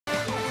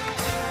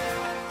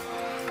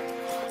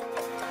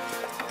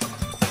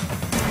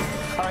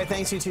right,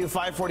 thanks you to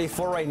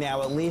 544 right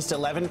now. At least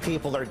 11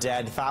 people are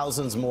dead.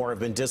 Thousands more have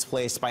been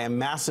displaced by a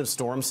massive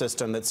storm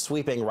system that's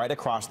sweeping right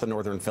across the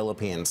northern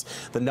Philippines.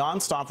 The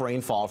non-stop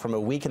rainfall from a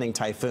weakening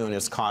typhoon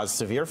has caused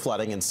severe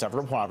flooding in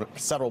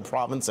several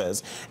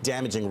provinces,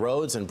 damaging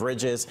roads and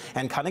bridges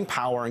and cutting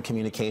power and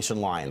communication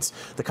lines.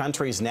 The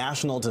country's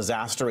National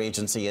Disaster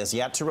Agency has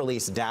yet to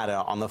release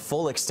data on the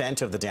full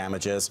extent of the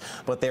damages,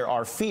 but there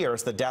are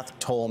fears the death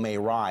toll may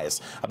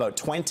rise. About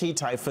 20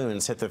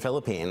 typhoons hit the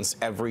Philippines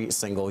every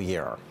single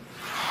year.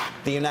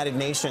 The United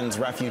Nations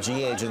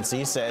Refugee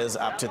Agency says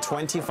up to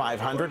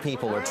 2,500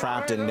 people are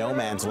trapped in no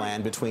man's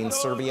land between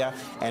Serbia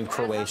and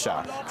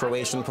Croatia.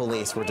 Croatian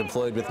police were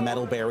deployed with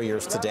metal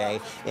barriers today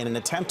in an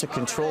attempt to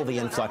control the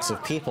influx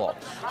of people.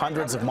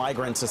 Hundreds of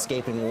migrants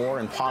escaping war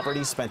and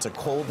poverty spent a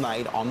cold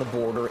night on the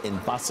border in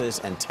buses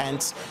and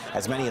tents.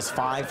 As many as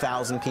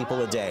 5,000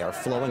 people a day are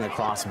flowing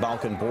across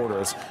Balkan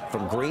borders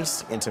from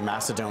Greece into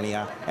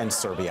Macedonia and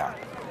Serbia.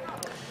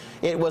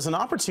 It was an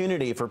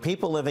opportunity for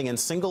people living in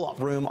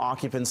single-room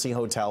occupancy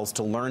hotels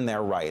to learn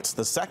their rights.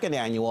 The second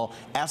annual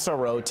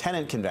SRO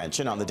Tenant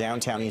Convention on the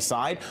downtown east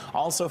side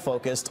also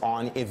focused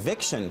on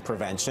eviction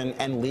prevention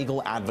and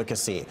legal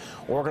advocacy.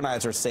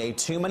 Organizers say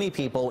too many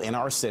people in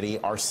our city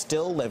are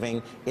still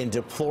living in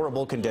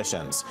deplorable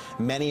conditions.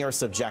 Many are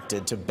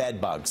subjected to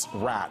bed bugs,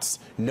 rats,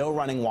 no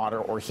running water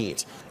or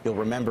heat. You'll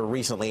remember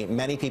recently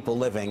many people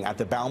living at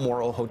the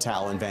Balmoral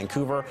Hotel in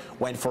Vancouver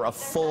went for a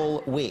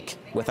full week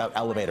without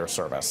elevator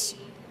service.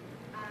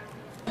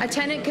 A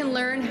tenant can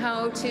learn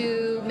how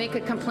to make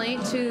a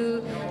complaint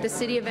to the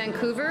City of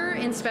Vancouver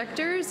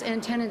inspectors,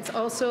 and tenants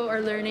also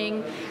are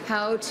learning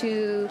how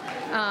to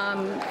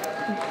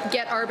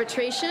get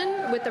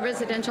arbitration with the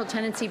residential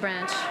tenancy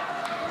branch.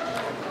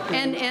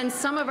 And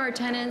some of our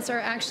tenants are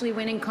actually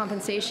winning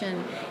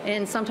compensation,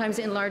 and sometimes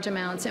in large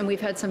amounts, and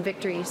we've had some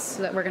victories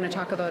that we're going to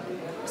talk about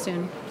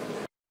soon.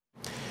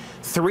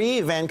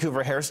 3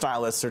 Vancouver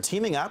hairstylists are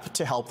teaming up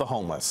to help the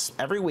homeless.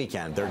 Every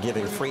weekend, they're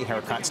giving free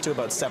haircuts to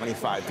about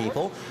 75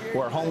 people who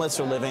are homeless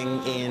or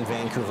living in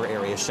Vancouver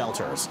area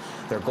shelters.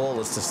 Their goal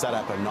is to set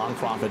up a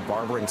nonprofit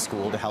barbering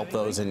school to help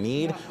those in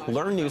need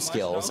learn new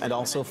skills and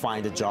also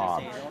find a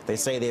job. They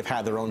say they've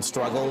had their own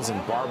struggles,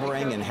 and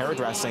barbering and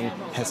hairdressing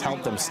has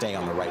helped them stay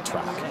on the right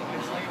track.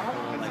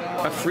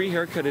 A free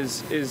haircut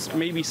is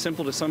maybe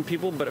simple to some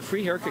people, but a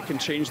free haircut can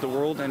change the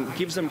world and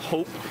gives them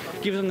hope,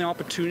 gives them the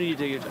opportunity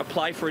to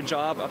apply for a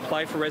job,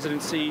 apply for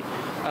residency,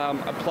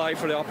 apply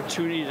for the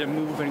opportunity to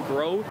move and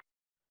grow.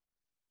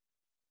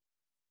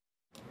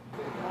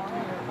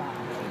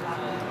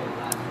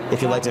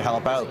 If you'd like to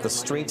help out, the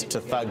Street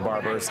to Thug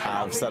Barbers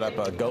have set up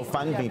a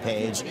GoFundMe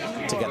page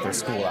to get their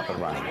school up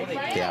and running.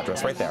 The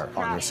address right there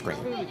on your screen.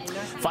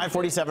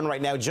 5:47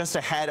 right now, just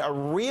ahead, a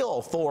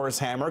real Thor's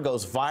hammer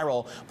goes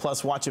viral.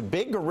 Plus, watch a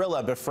big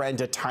gorilla befriend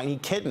a tiny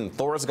kitten.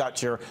 Thor's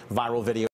got your viral video.